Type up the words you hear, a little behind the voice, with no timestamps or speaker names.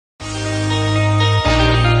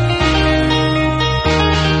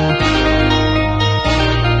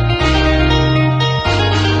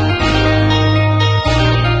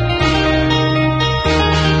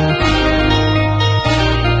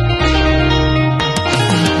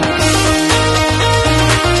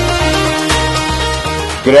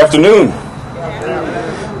Good afternoon.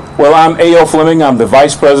 Well, I'm A.O. Fleming. I'm the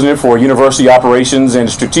Vice President for University Operations and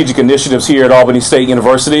Strategic Initiatives here at Albany State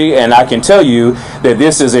University, and I can tell you that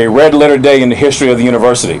this is a red-letter day in the history of the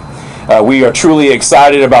university. We are truly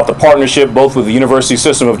excited about the partnership both with the University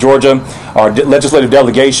System of Georgia, our legislative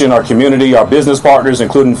delegation, our community, our business partners,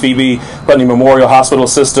 including Phoebe Putney Memorial Hospital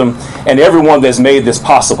System, and everyone that's made this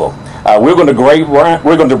possible. We're going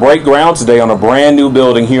to break ground today on a brand new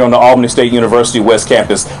building here on the Albany State University West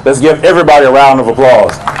Campus. Let's give everybody a round of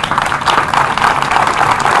applause.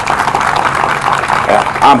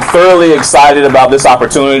 I'm thoroughly excited about this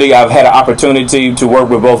opportunity. I've had an opportunity to work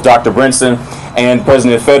with both Dr. Brinson and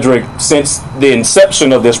President Frederick since the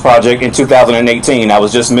inception of this project in 2018. I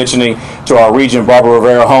was just mentioning to our Regent Barbara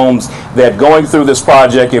Rivera Holmes that going through this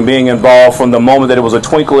project and being involved from the moment that it was a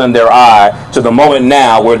twinkle in their eye to the moment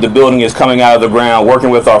now where the building is coming out of the ground, working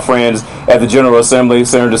with our friends at the General Assembly,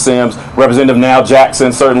 Senator Sims, Representative Now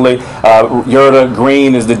Jackson, certainly, Yurda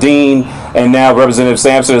Green is the Dean, and now Representative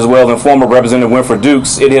Sampson as well, and former Representative Winfred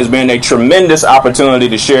Dukes. It has been a tremendous opportunity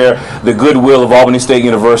to share the goodwill of Albany State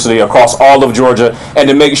University across all of Georgia and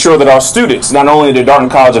to make sure that our students, not only the Darden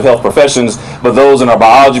College of Health Professions, but those in our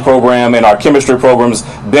biology program and our chemistry programs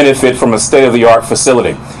benefit from a state-of-the-art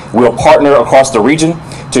facility. We'll partner across the region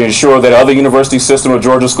to ensure that other University System of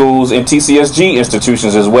Georgia schools and TCSG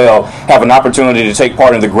institutions as well have an opportunity to take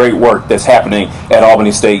part in the great work that's happening at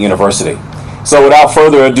Albany State University. So without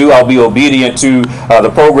further ado, I'll be obedient to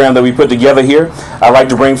the program that we put together here. I'd like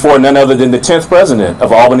to bring forward none other than the 10th president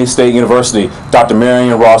of Albany State University, Dr.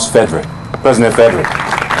 Marion Ross Frederick. President Frederick.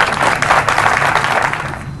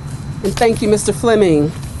 And thank you, Mr.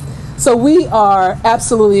 Fleming. So we are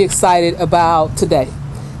absolutely excited about today.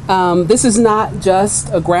 This is not just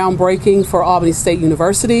a groundbreaking for Albany State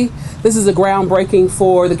University. This is a groundbreaking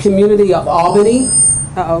for the community of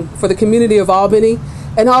Albany,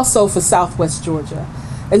 and also for Southwest Georgia.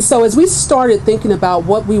 And so as we started thinking about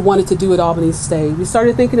what we wanted to do at Albany State, we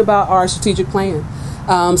started thinking about our strategic plan.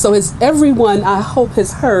 So as everyone, I hope,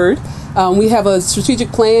 has heard, we have a strategic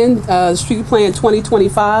plan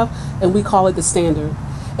 2025, and we call it the standard.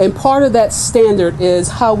 And part of that standard is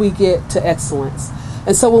how we get to excellence.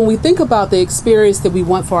 And so when we think about the experience that we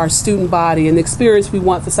want for our student body and the experience we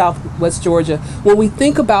want for Southwest Georgia, when we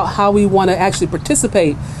think about how we want to actually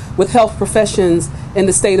participate with health professions in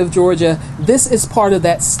the state of Georgia, this is part of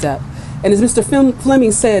that step. And as Mr.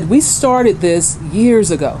 Fleming said, we started this years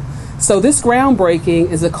ago. So this groundbreaking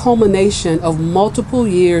is a culmination of multiple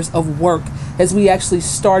years of work as we actually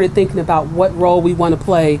started thinking about what role we want to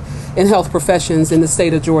play in health professions in the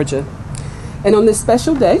state of Georgia. And on this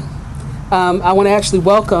special day, I want to actually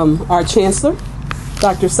welcome our Chancellor,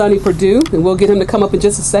 Dr. Sonny Perdue, and we'll get him to come up in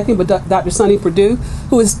just a second, but Dr. Sonny Perdue,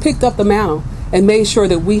 who has picked up the mantle and made sure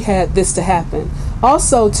that we had this to happen.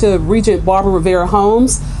 Also to Regent Barbara Rivera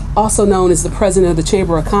Holmes, also known as the President of the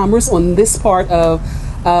Chamber of Commerce on this part of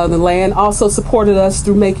the land, also supported us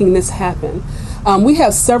through making this happen. We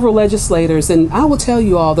have several legislators, and I will tell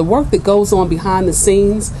you all, the work that goes on behind the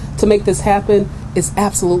scenes to make this happen is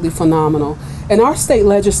absolutely phenomenal. And our state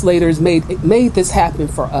legislators made this happen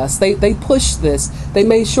for us. They pushed this. They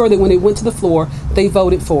made sure that when it went to the floor, they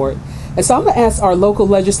voted for it. And so I'm going to ask our local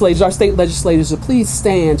legislators, our state legislators, to please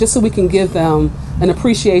stand just so we can give them an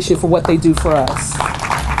appreciation for what they do for us.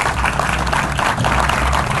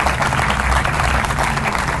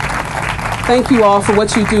 Thank you all for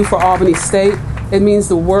what you do for Albany State. It means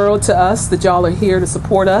the world to us that y'all are here to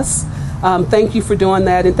support us. Thank you for doing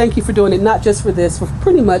that, and thank you for doing it not just for this, for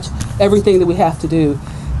pretty much everything that we have to do.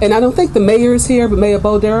 And I don't think the mayor is here, but Mayor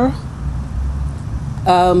Bodera.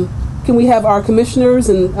 Can we have our commissioners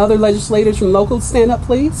and other legislators from local stand up,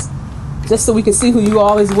 please? Just so we can see who you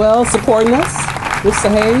all as well supporting us. Mr.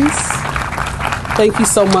 Hayes, thank you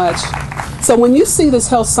so much. So when you see this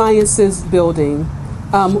health sciences building,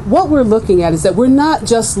 what we're looking at is that we're not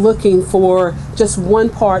just looking for just one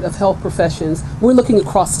part of health professions. We're looking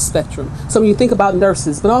across the spectrum. So when you think about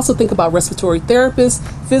nurses, but also think about respiratory therapists,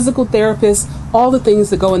 physical therapists, all the things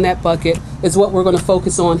that go in that bucket is what we're going to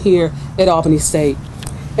focus on here at Albany State.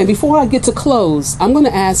 And before I get to close, I'm going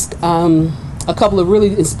to ask a couple of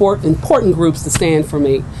really important groups to stand for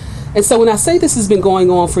me. And so when I say this has been going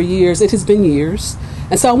on for years, it has been years.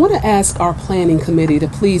 And so I want to ask our planning committee to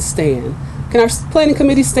please stand. Can our planning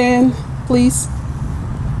committee stand, please?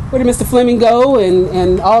 Where did Mr. Fleming go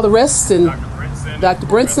and all the rest? And Dr.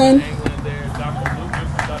 Brinson.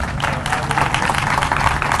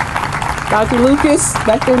 Dr. Lucas,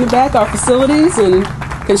 back there in the back, our facilities and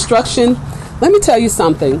construction. Let me tell you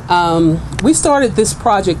something. We started this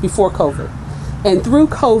project before COVID. And through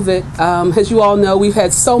COVID, as you all know, we've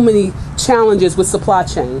had so many challenges with supply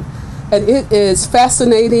chain. And it is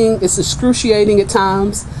fascinating, it's excruciating at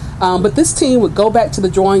times, but this team would go back to the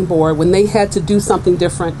drawing board when they had to do something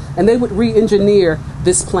different, and they would re-engineer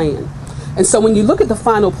this plan. And so when you look at the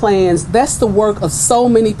final plans, that's the work of so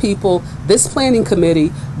many people, this planning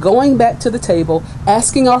committee, going back to the table,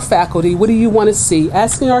 asking our faculty, what do you want to see?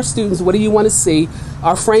 Asking our students, what do you want to see?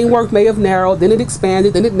 Our framework may have narrowed, then it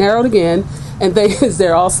expanded, then it narrowed again, and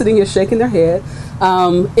they're all sitting here shaking their head.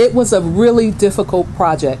 It was a really difficult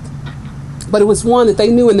project, but it was one that they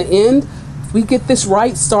knew in the end, if we get this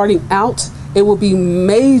right starting out, it will be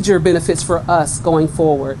major benefits for us going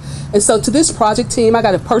forward. And so to this project team, I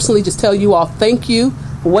got to personally just tell you all thank you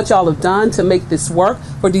for what y'all have done to make this work,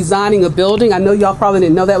 for designing a building. I know y'all probably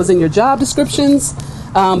didn't know that was in your job descriptions,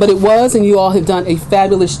 but it was, and you all have done a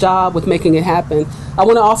fabulous job with making it happen. I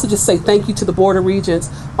want to also just say thank you to the Board of Regents.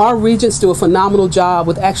 Our regents do a phenomenal job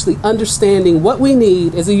with actually understanding what we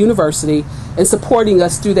need as a university and supporting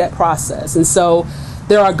us through that process. And so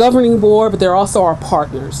they're our governing board, but they're also our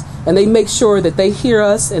partners. And they make sure that they hear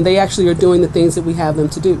us and they actually are doing the things that we have them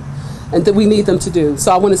to do and that we need them to do.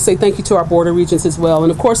 So I want to say thank you to our Board of Regents as well.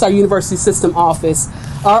 And of course, our University System Office,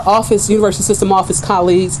 University System Office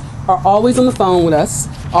colleagues are always on the phone with us,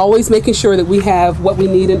 always making sure that we have what we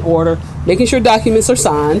need in order, making sure documents are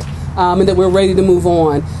signed, and that we're ready to move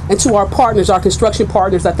on. And to our partners, our construction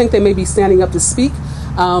partners, I think they may be standing up to speak,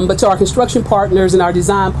 but to our construction partners and our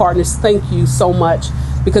design partners, thank you so much,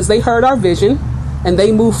 because they heard our vision and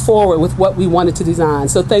they moved forward with what we wanted to design.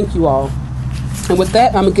 So thank you all. And with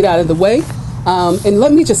that, I'm gonna get out of the way. And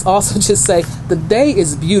let me just also just say, the day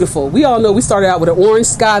is beautiful. We all know we started out with an orange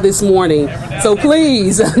sky this morning. So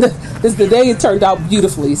please, the day turned out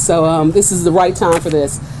beautifully. So this is the right time for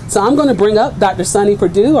this. So I'm gonna bring up Dr. Sonny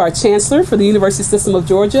Perdue, our Chancellor for the University System of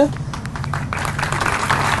Georgia.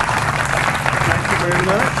 Thank you very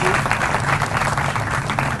much.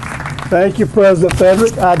 Thank you, President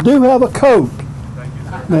Frederick. I do have a coat.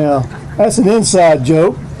 Now, that's an inside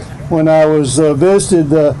joke. When I was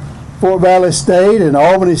visited Fort Valley State and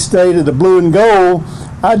Albany State at the blue and gold,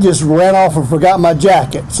 I just ran off and forgot my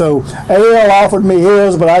jacket. So AL offered me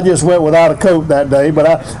his, but I just went without a coat that day. But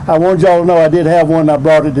I wanted y'all to know I did have one and I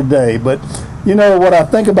brought it today. But you know what I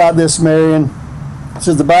think about this, Marion,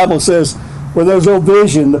 since the Bible says, where there's no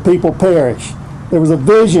vision, the people perish. There was a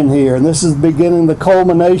vision here, and this is the beginning, the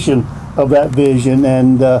culmination of that vision,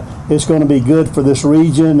 and it's going to be good for this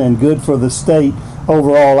region and good for the state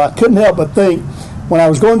overall. I couldn't help but think, when I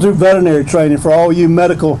was going through veterinary training, for all you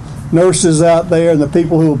medical nurses out there and the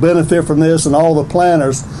people who will benefit from this and all the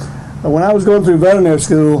planners, when I was going through veterinary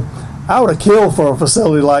school, I would have killed for a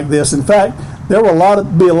facility like this. In fact, there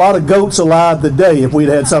would be a lot of goats alive today if we'd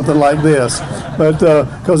had something like this, but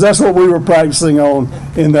because that's what we were practicing on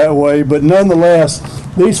in that way. But nonetheless,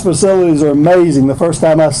 these facilities are amazing. The first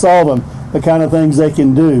time I saw them, the kind of things they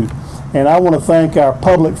can do. And I want to thank our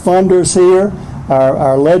public funders here,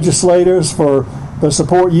 our legislators, for the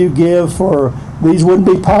support you give. For these wouldn't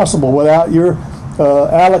be possible without your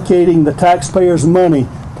allocating the taxpayers' money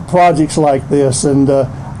to projects like this. And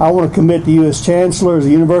I want to commit to you as Chancellor, as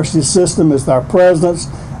the university system, as our presidents.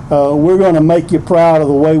 We're going to make you proud of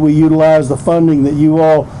the way we utilize the funding that you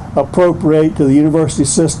all appropriate to the university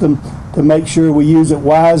system to make sure we use it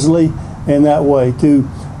wisely in that way. To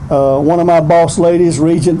one of my boss ladies,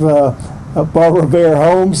 Regent Barbara Bear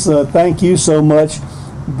Holmes, thank you so much.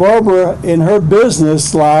 Barbara, in her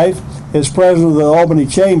business life as president of the Albany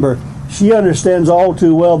Chamber, she understands all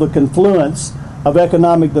too well the confluence of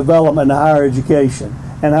economic development and higher education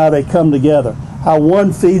and how they come together, how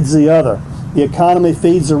one feeds the other. The economy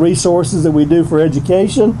feeds the resources that we do for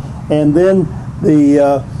education, and then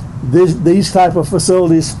these type of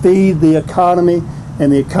facilities feed the economy,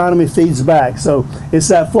 and the economy feeds back. So it's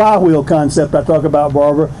that flywheel concept I talk about,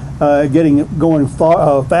 Barbara, going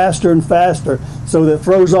faster and faster, so that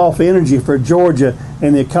throws off energy for Georgia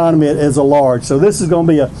and the economy as a large. So this is going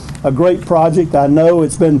to be a great project. I know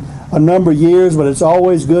it's been a number of years, but it's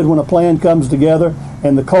always good when a plan comes together,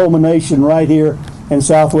 and the culmination right here in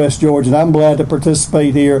Southwest Georgia. And I'm glad to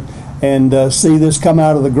participate here and see this come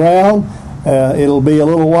out of the ground. It'll be a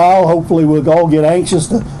little while. Hopefully we'll all get anxious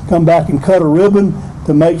to come back and cut a ribbon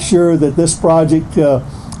to make sure that this project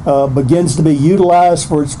begins to be utilized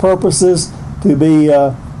for its purposes, to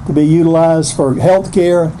be utilized for health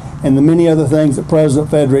care and the many other things that President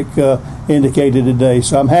Frederick indicated today.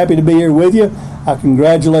 So I'm happy to be here with you. I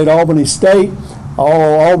congratulate Albany State,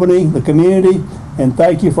 all Albany, the community, and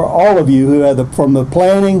thank you for all of you who had from the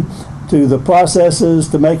planning to the processes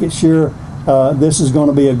to make it sure this is going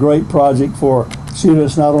to be a great project for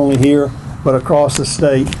students not only here but across the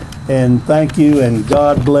state. And thank you, and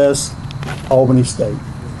God bless Albany State.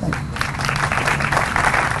 Thank you.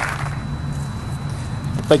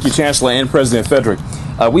 Thank you, Chancellor and President Frederick.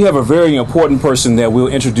 We have a very important person that we'll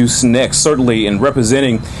introduce next. Certainly in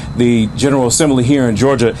representing the General Assembly here in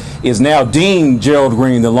Georgia is now Dean Gerald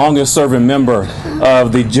Green, the longest serving member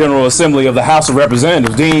of the General Assembly of the House of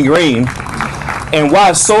Representatives, Dean Green. And why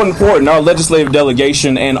it's so important, our legislative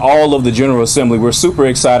delegation and all of the General Assembly, we're super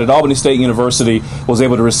excited. Albany State University was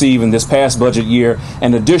able to receive in this past budget year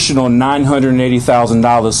an additional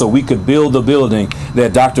 $980,000 so we could build the building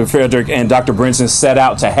that Dr. Frederick and Dr. Brinson set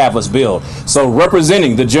out to have us build. So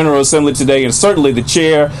representing the General Assembly today, and certainly the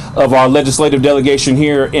chair of our legislative delegation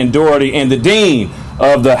here in Doherty and the Dean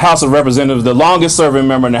of the House of Representatives, the longest serving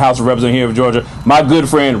member in the House of Representatives here of Georgia, my good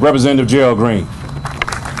friend, Representative Gerald Green.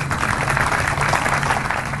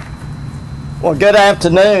 Well, good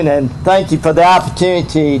afternoon, and thank you for the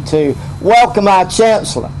opportunity to welcome our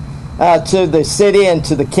Chancellor to the city and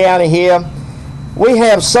to the county here. We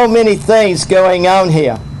have so many things going on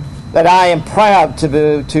here that I am proud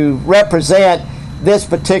to represent this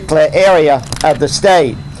particular area of the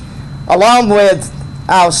state. Along with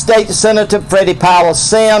our State Senator Freddie Powell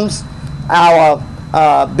Sims, our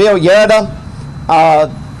Bill Yerda,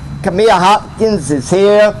 Camille Hopkins is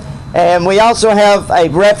here, and we also have a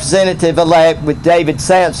representative-elect with David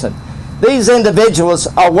Sampson. These individuals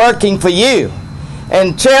are working for you.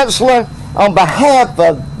 And Chancellor, on behalf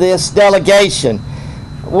of this delegation,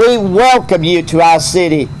 we welcome you to our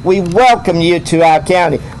city. We welcome you to our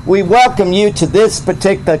county. We welcome you to this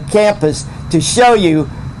particular campus to show you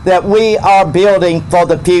that we are building for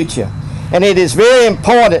the future. And it is very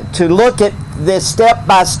important to look at this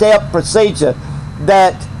step-by-step procedure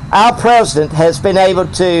that our president has been able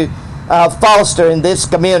to foster in this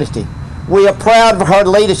community. We are proud of her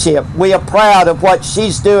leadership. We are proud of what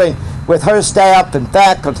she's doing with her staff and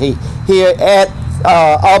faculty here at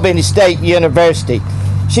Albany State University.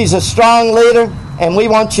 She's a strong leader, and we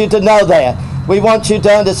want you to know that. We want you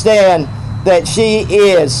to understand that she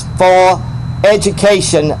is for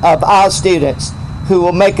education of our students who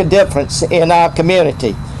will make a difference in our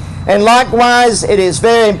community. And likewise, it is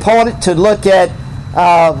very important to look at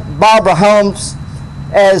Barbara Holmes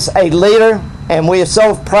as a leader, and we are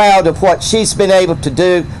so proud of what she's been able to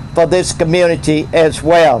do for this community as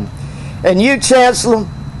well. And you, Chancellor,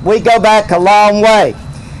 we go back a long way.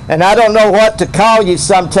 And I don't know what to call you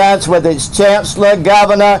sometimes, whether it's Chancellor,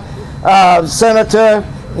 Governor, Senator,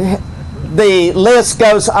 the list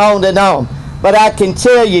goes on and on. But I can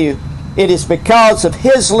tell you, it is because of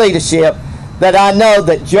his leadership that I know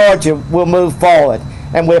that Georgia will move forward.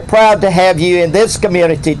 And we're proud to have you in this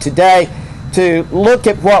community today to look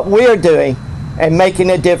at what we're doing and making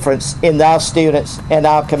a difference in our students and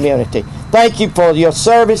our community. Thank you for your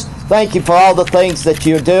service. Thank you for all the things that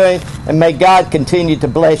you're doing, and may God continue to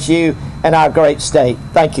bless you and our great state.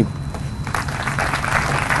 Thank you.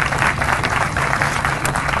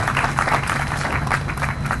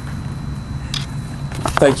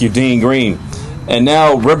 Thank you, Dean Green. And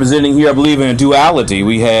now representing here, I believe in a duality,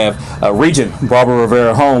 we have Regent Barbara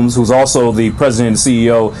Rivera Holmes, who's also the president and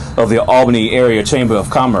CEO of the Albany Area Chamber of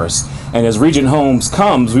Commerce. And as Regent Holmes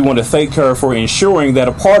comes, we want to thank her for ensuring that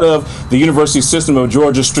a part of the University System of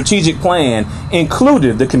Georgia's strategic plan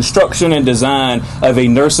included the construction and design of a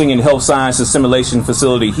nursing and health sciences simulation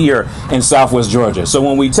facility here in Southwest Georgia. So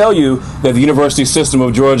when we tell you that the University System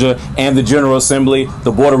of Georgia and the General Assembly,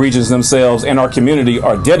 the Board of Regents themselves, and our community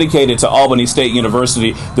are dedicated to Albany State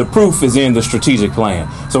University, the proof is in the strategic plan.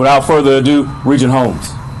 So without further ado, Regent Holmes.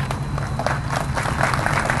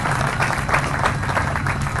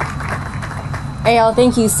 Al,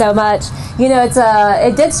 thank you so much. You know,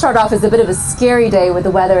 it did start off as a bit of a scary day with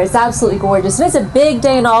the weather. It's absolutely gorgeous. And it's a big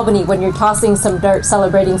day in Albany when you're tossing some dirt,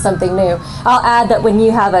 celebrating something new. I'll add that when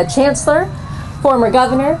you have a chancellor, former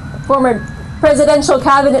governor, former presidential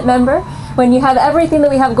cabinet member, when you have everything that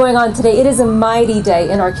we have going on today, it is a mighty day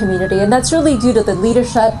in our community. And that's really due to the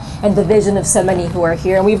leadership and the vision of so many who are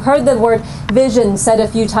here. And we've heard the word vision said a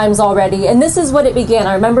few times already. And this is what it began.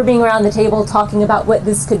 I remember being around the table talking about what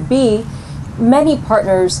this could be. Many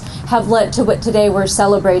partners have led to what today we're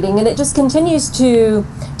celebrating, and it just continues to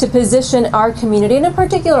position our community, and in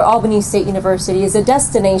particular Albany State University, as a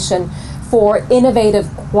destination for innovative,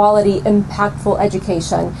 quality, impactful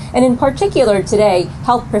education, and in particular today,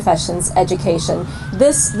 health professions education.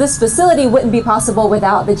 This facility wouldn't be possible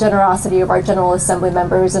without the generosity of our General Assembly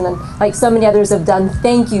members, and like so many others have done,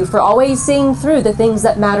 thank you for always seeing through the things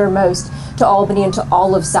that matter most to Albany and to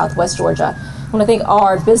all of Southwest Georgia. I want to thank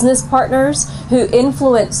our business partners who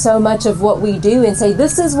influence so much of what we do and say,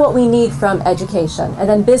 this is what we need from education. And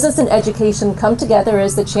then business and education come together,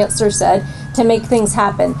 as the Chancellor said, to make things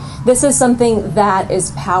happen. This is something that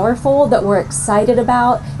is powerful, that we're excited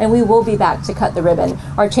about, and we will be back to cut the ribbon.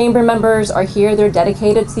 Our chamber members are here. They're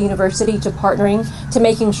dedicated to the university, to partnering, to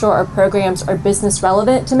making sure our programs are business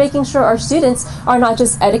relevant, to making sure our students are not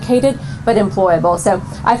just educated, but employable. So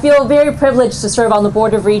I feel very privileged to serve on the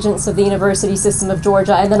Board of Regents of the University System of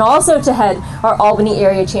Georgia, and then also to head our Albany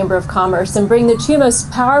Area Chamber of Commerce and bring the two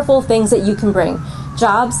most powerful things that you can bring: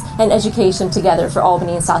 jobs and education together for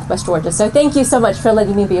Albany and Southwest Georgia. So thank you so much for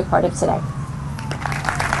letting me be a part of today.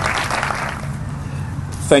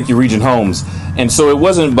 Thank you, Regent Holmes. And so it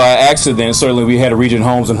wasn't by accident. Certainly we had Regent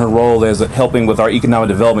Holmes in her role as helping with our economic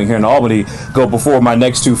development here in Albany go before my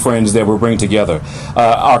next two friends that we're bringing together.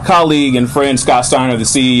 Our colleague and friend Scott Steiner, the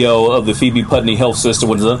CEO of the Phoebe Putney Health System,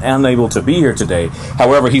 was unable to be here today.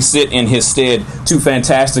 However, he sit in his stead two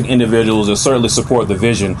fantastic individuals that certainly support the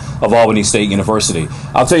vision of Albany State University.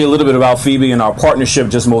 I'll tell you a little bit about Phoebe and our partnership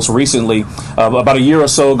just most recently. About a year or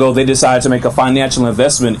so ago, they decided to make a financial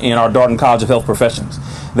investment in our Darden College of Health Professions.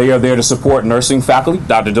 They are there to support nursing faculty,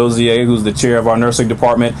 Dr. Dozier, who's the chair of our nursing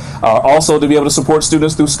department, also to be able to support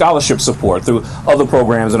students through scholarship support, through other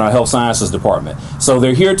programs in our health sciences department. So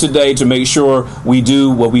they're here today to make sure we do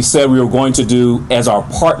what we said we were going to do as our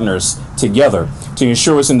partners together, to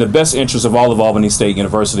ensure it's in the best interest of all of Albany State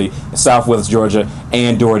University, Southwest Georgia,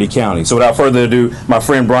 and Dougherty County. So without further ado, my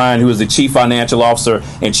friend Brian, who is the Chief Financial Officer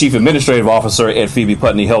and Chief Administrative Officer at Phoebe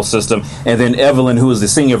Putney Health System, and then Evelyn, who is the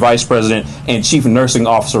Senior Vice President and Chief Nursing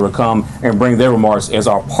Officer, will come and bring their remarks as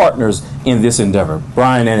our partners in this endeavor.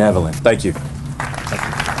 Brian and Evelyn, thank you.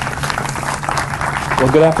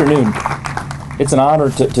 Well, good afternoon. It's an honor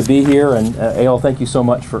to be here, and A.L., thank you so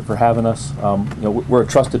much for having us. We're a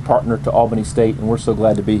trusted partner to Albany State, and we're so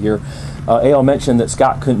glad to be here. A.L. mentioned that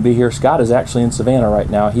Scott couldn't be here. Scott is actually in Savannah right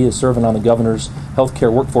now. He is serving on the Governor's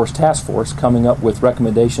Healthcare Workforce Task Force, coming up with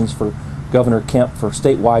recommendations for Governor Kemp for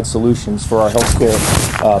statewide solutions for our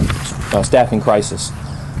healthcare staffing crisis.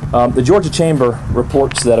 The Georgia Chamber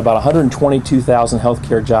reports that about 122,000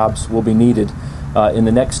 healthcare jobs will be needed in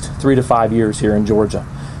the next 3 to 5 years here in Georgia.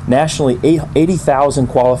 Nationally, 80,000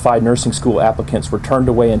 qualified nursing school applicants were turned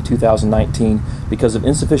away in 2019 because of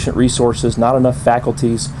insufficient resources, not enough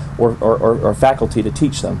faculties or faculty to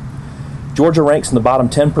teach them. Georgia ranks in the bottom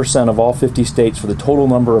 10% of all 50 states for the total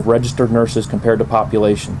number of registered nurses compared to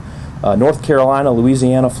population. North Carolina,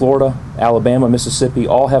 Louisiana, Florida, Alabama, Mississippi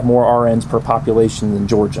all have more RNs per population than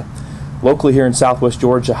Georgia. Locally here in Southwest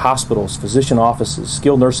Georgia, hospitals, physician offices,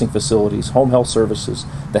 skilled nursing facilities, home health services,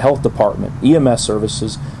 the health department, EMS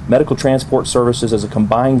services, medical transport services as a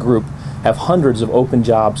combined group have hundreds of open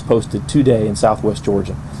jobs posted today in Southwest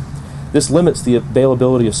Georgia. This limits the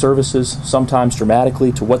availability of services, sometimes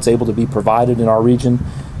dramatically, to what's able to be provided in our region,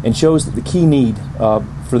 and shows that the key need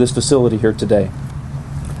for this facility here today.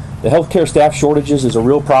 The healthcare staff shortages is a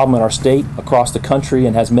real problem in our state, across the country,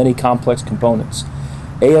 and has many complex components.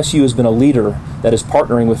 ASU has been a leader that is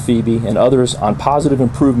partnering with Phoebe and others on positive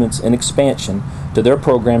improvements and expansion to their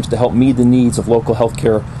programs to help meet the needs of local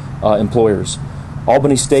healthcare employers.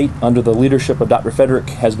 Albany State, under the leadership of Dr. Frederick,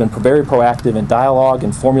 has been very proactive in dialogue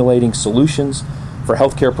and formulating solutions for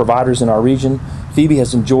healthcare providers in our region. Phoebe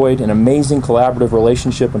has enjoyed an amazing collaborative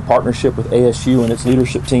relationship and partnership with ASU and its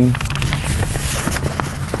leadership team.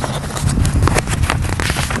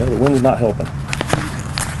 The wind is not helping.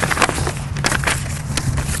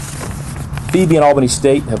 Phoebe and Albany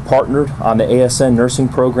State have partnered on the ASN nursing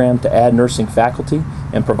program to add nursing faculty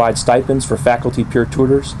and provide stipends for faculty peer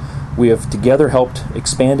tutors. We have together helped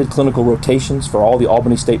expanded clinical rotations for all the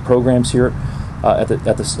Albany State programs here at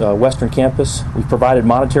the Western Campus. We've provided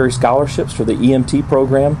monetary scholarships for the EMT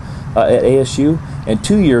program at ASU, and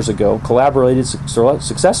 2 years ago collaborated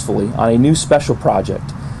successfully on a new special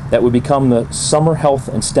project that would become the Summer Health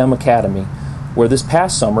and STEM Academy, where this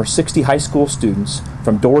past summer 60 high school students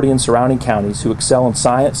from Dougherty and surrounding counties who excel in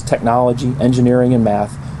science, technology, engineering, and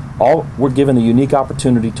math all were given the unique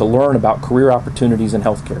opportunity to learn about career opportunities in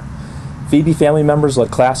healthcare. Phoebe family members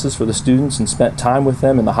led classes for the students and spent time with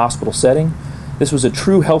them in the hospital setting. This was a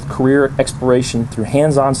true health career exploration through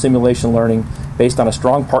hands-on simulation learning based on a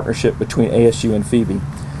strong partnership between ASU and Phoebe.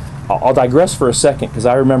 I'll digress for a second because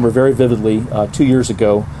I remember very vividly 2 years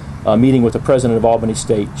ago meeting with the president of Albany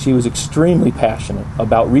State. She was extremely passionate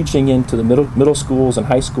about reaching into the middle schools and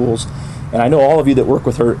high schools. And I know all of you that work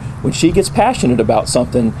with her, when she gets passionate about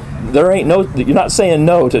something, you're not saying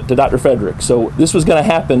no to Dr. Frederick. So this was going to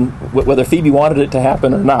happen, whether Phoebe wanted it to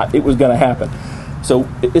happen or not, it was going to happen. So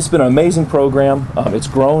it's been an amazing program. It's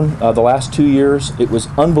grown the last 2 years. It was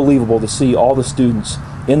unbelievable to see all the students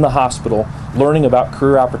in the hospital learning about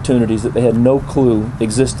career opportunities that they had no clue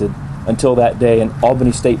existed until that day, and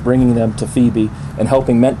Albany State bringing them to Phoebe and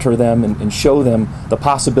helping mentor them and show them the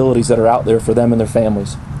possibilities that are out there for them and their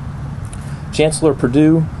families. Chancellor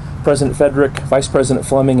Perdue, President Federick, Vice President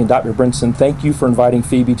Fleming, and Dr. Brinson, thank you for inviting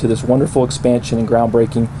Phoebe to this wonderful expansion and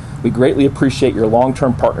groundbreaking. We greatly appreciate your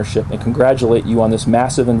long-term partnership and congratulate you on this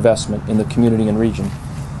massive investment in the community and region.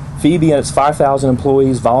 Phoebe and its 5,000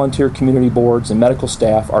 employees, volunteer community boards, and medical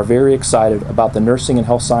staff are very excited about the Nursing and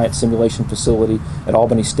Health Science Simulation Facility at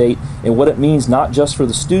Albany State and what it means not just for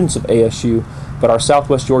the students of ASU, but our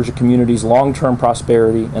Southwest Georgia community's long-term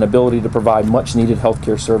prosperity and ability to provide much-needed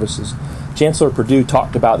healthcare services. Chancellor Perdue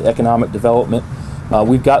talked about the economic development.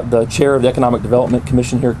 We've got the chair of the Economic Development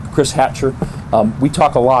Commission here, Chris Hatcher. We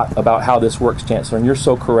talk a lot about how this works, Chancellor, and you're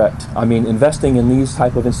so correct. I mean, investing in these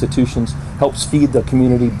type of institutions helps feed the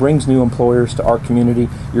community, brings new employers to our community.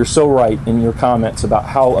 You're so right in your comments about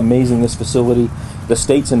how amazing this facility, the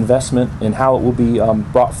state's investment, and how it will be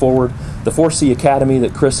brought forward. The 4C Academy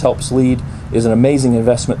that Chris helps lead is an amazing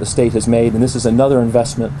investment the state has made, and this is another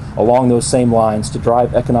investment along those same lines to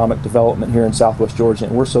drive economic development here in Southwest Georgia,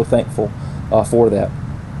 and we're so thankful for that.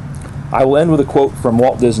 I will end with a quote from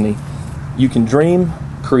Walt Disney. You can dream,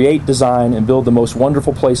 create, design, and build the most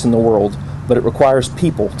wonderful place in the world, but it requires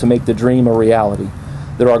people to make the dream a reality.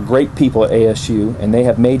 There are great people at ASU, and they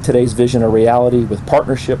have made today's vision a reality with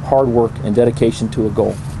partnership, hard work, and dedication to a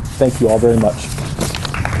goal. Thank you all very much.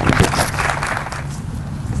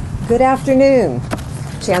 Good afternoon,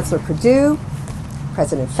 Chancellor Perdue,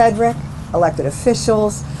 President Federick, elected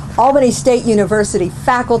officials, Albany State University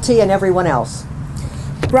faculty, and everyone else.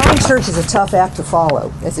 Brian Church is a tough act to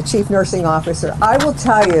follow. As a chief nursing officer, I will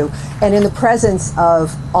tell you, and in the presence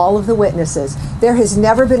of all of the witnesses, there has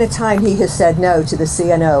never been a time he has said no to the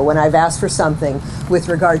CNO when I've asked for something with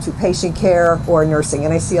regard to patient care or nursing,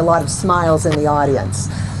 and I see a lot of smiles in the audience.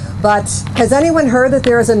 But has anyone heard that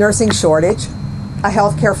there is a nursing shortage? A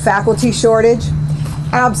healthcare faculty shortage?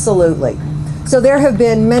 Absolutely. So there have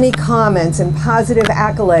been many comments and positive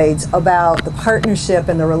accolades about the partnership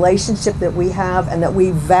and the relationship that we have and that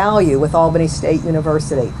we value with Albany State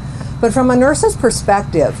University. But from a nurse's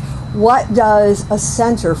perspective, what does a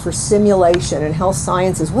center for simulation and health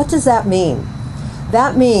sciences, what does that mean?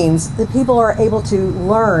 That means that people are able to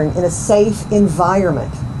learn in a safe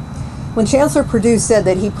environment. When Chancellor Perdue said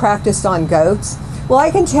that he practiced on goats, well,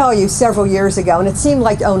 I can tell you several years ago, and it seemed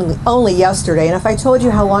like only yesterday, and if I told you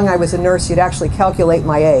how long I was a nurse, you'd actually calculate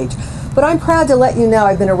my age. But I'm proud to let you know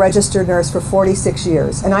I've been a registered nurse for 46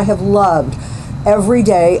 years, and I have loved every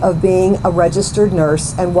day of being a registered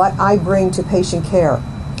nurse and what I bring to patient care.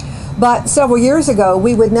 But several years ago,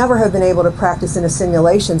 we would never have been able to practice in a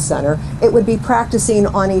simulation center. It would be practicing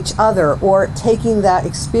on each other or taking that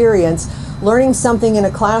experience, learning something in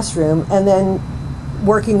a classroom, and then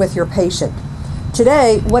working with your patient.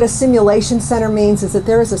 Today, what a simulation center means is that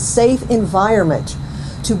there is a safe environment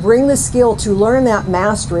to bring the skill to learn that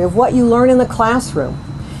mastery of what you learn in the classroom.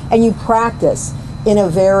 And you practice in a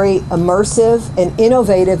very immersive and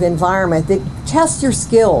innovative environment that tests your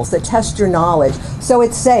skills, that tests your knowledge, so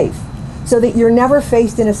it's safe, so that you're never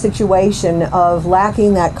faced in a situation of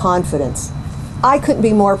lacking that confidence. I couldn't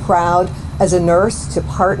be more proud as a nurse to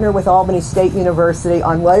partner with Albany State University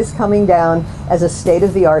on what is coming down as a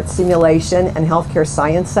state-of-the-art simulation and healthcare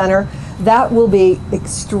science center. That will be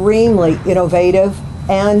extremely innovative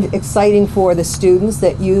and exciting for the students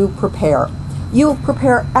that you prepare. You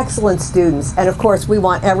prepare excellent students, and of course we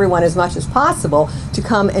want everyone as much as possible to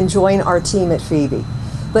come and join our team at Phoebe.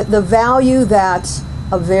 But the value that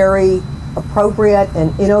a very appropriate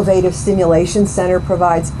and innovative simulation center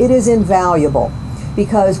provides, it is invaluable.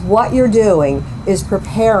 Because what you're doing is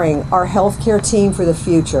preparing our healthcare team for the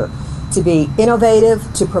future to be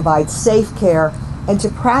innovative, to provide safe care, and to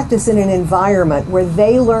practice in an environment where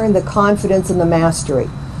they learn the confidence and the mastery.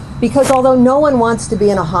 Because although no one wants to be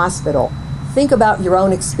in a hospital, think about your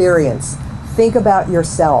own experience. Think about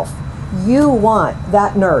yourself. You want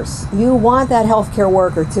that nurse, you want that healthcare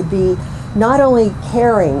worker to be not only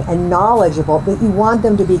caring and knowledgeable, but you want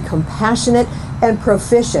them to be compassionate and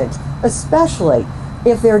proficient, especially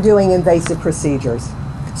if they're doing invasive procedures.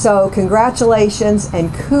 So congratulations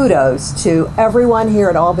and kudos to everyone here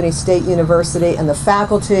at Albany State University and the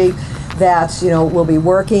faculty that will be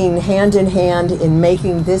working hand in hand in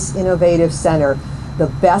making this innovative center the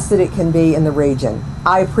best that it can be in the region.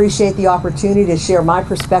 I appreciate the opportunity to share my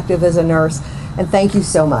perspective as a nurse, and thank you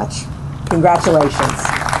so much. Congratulations.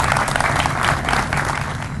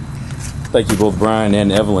 Thank you both, Brian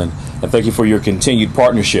and Evelyn. and thank you for your continued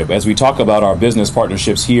partnership. As we talk about our business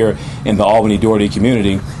partnerships here in the Albany-Doherty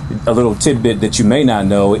community, a little tidbit that you may not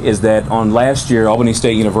know is that on last year, Albany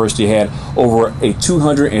State University had over a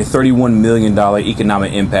 $231 million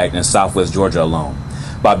economic impact in Southwest Georgia alone.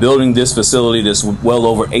 By building this facility that's well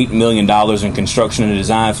over $8 million in construction and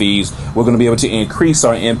design fees, we're going to be able to increase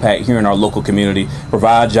our impact here in our local community,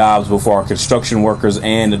 provide jobs both for our construction workers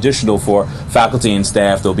and additional for faculty and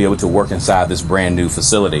staff that'll be able to work inside this brand new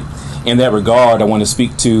facility. In that regard, I want to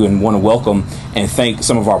speak to and want to welcome and thank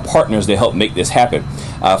some of our partners that help make this happen.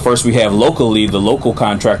 First, we have locally the local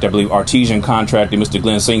contractor, I believe Artesian Contracting, Mr.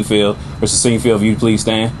 Glenn Singfield. Mr. Singfield, if you please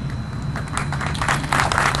stand.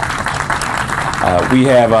 We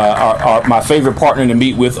have my favorite partner to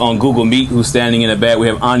meet with on Google Meet, who's standing in the back. We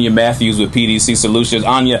have Anya Matthews with PDC Solutions.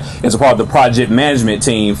 Anya is a part of the project management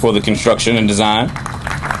team for the construction and design.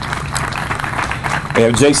 We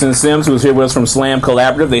have Jason Sims, who's here with us from SLAM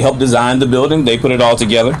Collaborative. They helped design the building. They put it all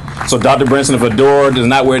together. So Dr. Brinson, if a door is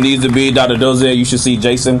not where it needs to be, Dr. Dozier, you should see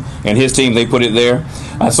Jason and his team. They put it there.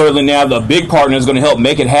 Certainly now the big partner is going to help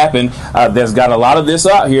make it happen. There's got a lot of this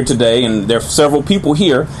out here today, and there are several people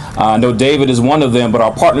here. I know David is one of them, but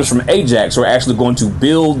our partners from Ajax are actually going to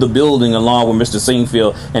build the building along with Mr.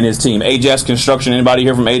 Singfield and his team. Ajax Construction, anybody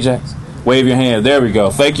here from Ajax? Wave your hand. There we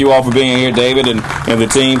go. Thank you all for being here, David and the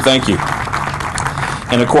team. Thank you.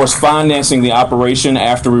 And of course, financing the operation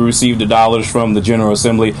after we received the dollars from the General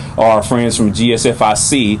Assembly are our friends from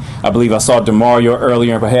GSFIC. I believe I saw DeMario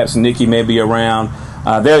earlier, and perhaps Nikki may be around.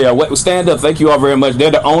 There you are. Stand up. Thank you all very much.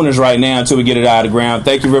 They're the owners right now until we get it out of the ground.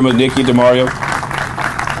 Thank you very much, Nikki, DeMario.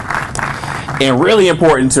 And really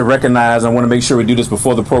important to recognize, I want to make sure we do this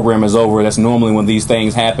before the program is over. That's normally when these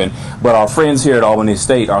things happen. But our friends here at Albany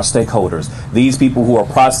State are stakeholders. These people who are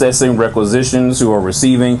processing requisitions, who are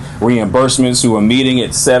receiving reimbursements, who are meeting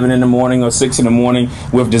at 7 in the morning or 6 in the morning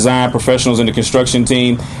with design professionals in the construction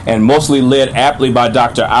team, and mostly led aptly by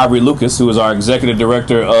Dr. Ivory Lucas, who is our Executive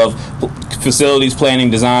Director of Facilities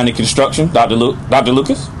Planning, Design, and Construction. Dr.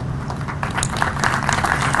 Lucas?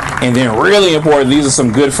 And then really important, these are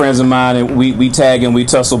some good friends of mine, and we tag and we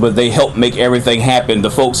tussle, but they help make everything happen.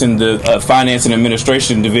 The folks in the Finance and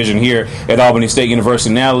Administration Division here at Albany State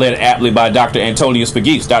University, now led aptly by Dr. Antonio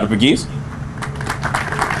Pagis. Dr. Pagis?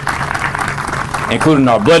 Including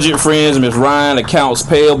our budget friends, Ms. Ryan, accounts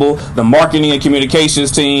payable, the marketing and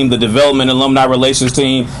communications team, the development and alumni relations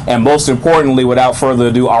team, and most importantly, without further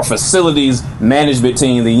ado, our facilities management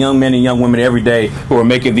team, the young men and young women every day who are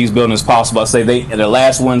making these buildings possible. I say they are the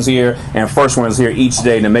last ones here and first ones here each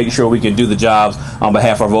day to make sure we can do the jobs on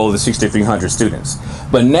behalf of all of the 6,300 students.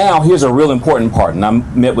 But now here's a real important part, and I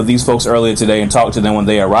met with these folks earlier today and talked to them when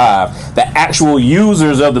they arrived. The actual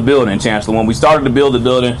users of the building, Chancellor. When we started to build the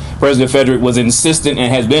building, President Frederick was insistent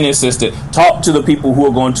and has been insistent, talk to the people who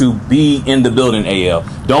are going to be in the building, AL.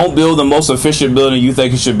 Don't build the most efficient building you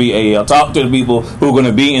think it should be, AL. Talk to the people who are going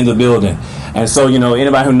to be in the building. And so, you know,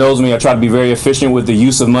 anybody who knows me, I try to be very efficient with the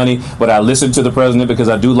use of money, but I listen to the president because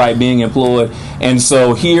I do like being employed. And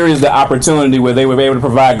so here is the opportunity where they were able to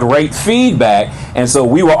provide great feedback. And so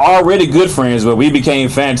we were already good friends, but we became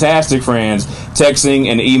fantastic friends, texting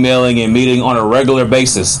and emailing and meeting on a regular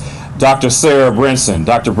basis. Dr. Sarah Brinson.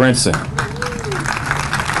 Dr. Brinson.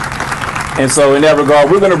 And so in that regard,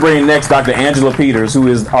 we're going to bring next Dr. Angela Peters, who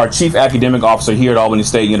is our Chief Academic Officer here at Albany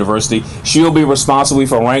State University. She'll be responsible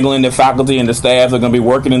for wrangling the faculty and the staff that are going to be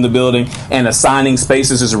working in the building and assigning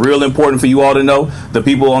spaces. It's real important for you all to know, the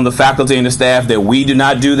people on the faculty and the staff, that we do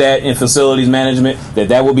not do that in facilities management,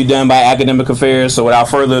 that will be done by academic affairs. So without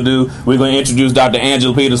further ado, we're going to introduce Dr.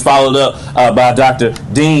 Angela Peters, followed up by Dr.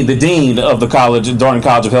 Dean, the Dean of the college, Darden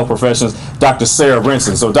College of Health Professions, Dr. Sarah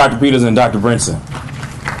Brinson. So Dr. Peters and Dr. Brinson.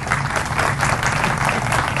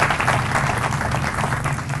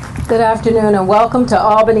 Good afternoon and welcome to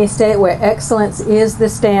Albany State, where excellence is the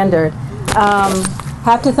standard.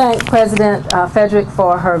 Have to thank President Frederick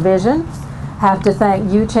for her vision. Have to thank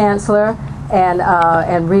you, Chancellor,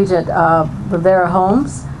 and Regent Rivera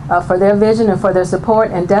Holmes for their vision and for their support,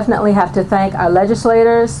 and definitely have to thank our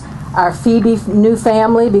legislators, our Phoebe new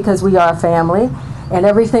family, because we are a family, and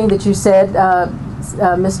everything that you said,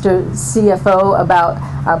 Mr. CFO, about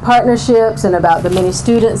our partnerships and about the many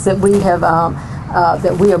students that we have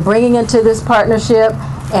that we are bringing into this partnership,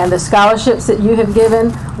 and the scholarships that you have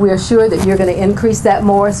given. We are sure that you're going to increase that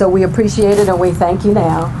more, so we appreciate it and we thank you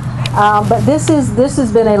now. But this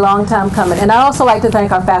has been a long time coming, and I also like to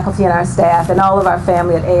thank our faculty and our staff and all of our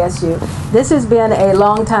family at ASU. This has been a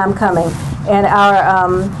long time coming, and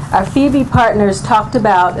our Phoebe partners talked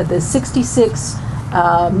about the 66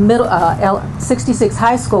 66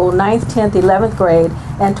 high school, 9th, 10th, 11th grade,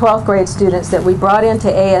 and 12th grade students that we brought into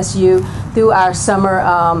ASU through our summer,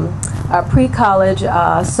 our pre-college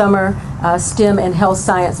summer STEM and health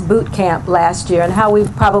science boot camp last year, and how we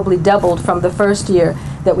probably doubled from the first year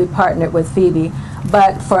that we partnered with Phoebe.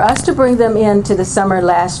 But for us to bring them into the summer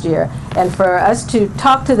last year, and for us to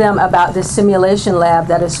talk to them about this simulation lab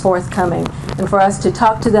that is forthcoming, and for us to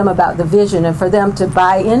talk to them about the vision, and for them to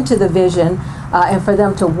buy into the vision, and for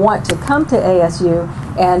them to want to come to ASU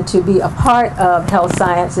and to be a part of health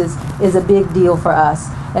sciences is a big deal for us.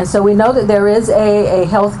 And so we know that there is a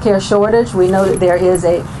healthcare shortage. We know that there is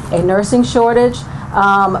a nursing shortage.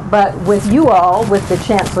 But with you all, with the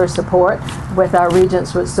Chancellor's support, with our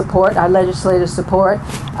Regent's support, our legislative support,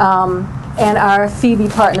 and our Phoebe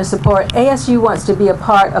partner support, ASU wants to be a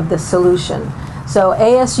part of the solution. So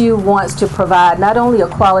ASU wants to provide not only a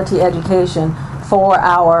quality education for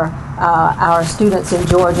our students in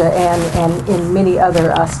Georgia and in many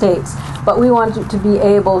other states, but we want to be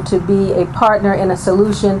able to be a partner in a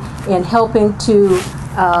solution in helping to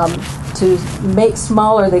make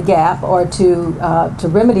smaller the gap, or to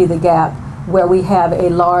remedy the gap where we have a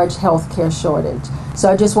large healthcare shortage.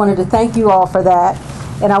 So I just wanted to thank you all for that,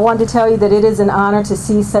 and I wanted to tell you that it is an honor to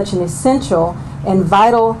see such an essential and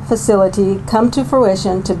vital facility come to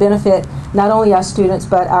fruition to benefit not only our students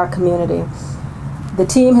but our community. The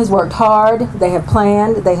team has worked hard, they have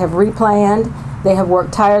planned, they have replanned, they have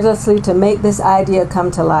worked tirelessly to make this idea come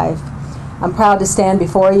to life. I'm proud to stand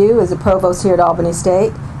before you as a provost here at Albany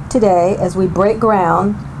State today as we break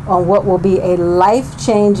ground on what will be a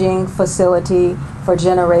life-changing facility for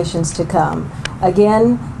generations to come.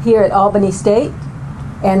 Again, here at Albany State,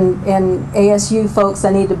 and ASU folks,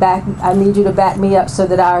 I need you to back me up so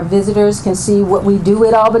that our visitors can see what we do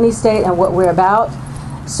at Albany State and what we're about.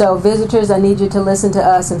 So visitors, I need you to listen to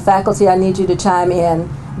us, and faculty, I need you to chime in.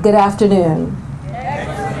 Good afternoon.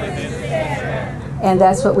 And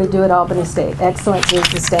that's what we do at Albany State. Excellence is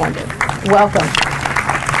the standard. Welcome.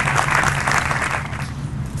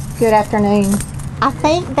 Good afternoon. I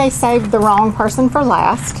think they saved the wrong person for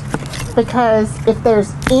last, because if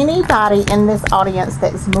there's anybody in this audience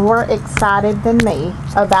that's more excited than me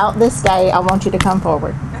about this day, I want you to come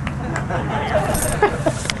forward.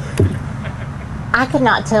 I could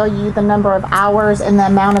not tell you the number of hours and the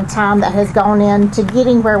amount of time that has gone into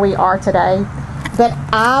getting where we are today, but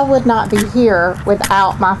I would not be here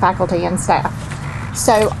without my faculty and staff.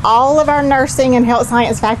 So all of our nursing and health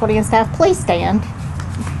science faculty and staff, please stand.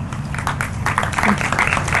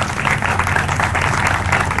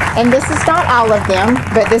 And this is not all of them,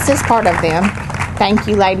 but this is part of them. Thank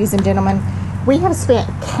you, ladies and gentlemen. We have spent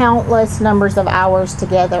countless numbers of hours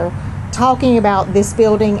together talking about this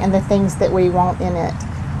building and the things that we want in it.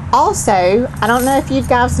 Also, I don't know if you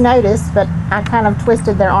guys noticed, but I kind of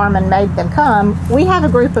twisted their arm and made them come. We have a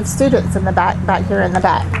group of students in the back here in the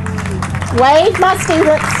back. Wave, my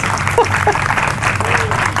students.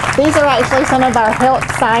 These are actually some of our health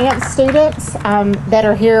science students that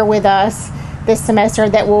are here with us this semester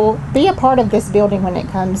that will be a part of this building when it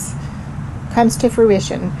comes to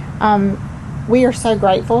fruition. We are so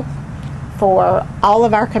grateful for all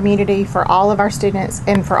of our community, for all of our students,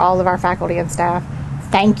 and for all of our faculty and staff.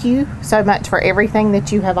 Thank you so much for everything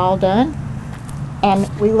that you have all done, and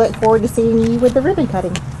we look forward to seeing you with the ribbon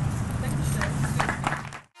cutting.